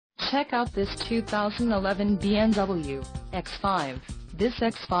Check out this 2011 BMW X5. This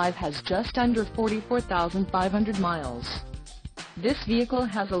X5 has just under 44,500 miles. This vehicle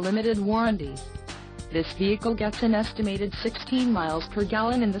has a limited warranty. This vehicle gets an estimated 16 miles per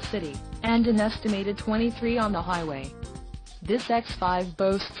gallon in the city, and an estimated 23 on the highway. This X5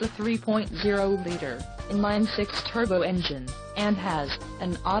 boasts a 3.0-liter inline-six turbo engine, and has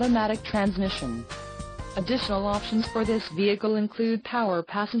an automatic transmission. Additional options for this vehicle include power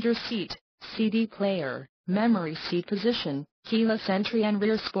passenger seat, CD player, memory seat position, keyless entry and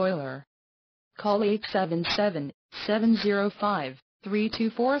rear spoiler. Call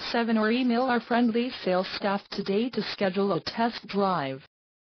 877-705-3247 or email our friendly sales staff today to schedule a test drive.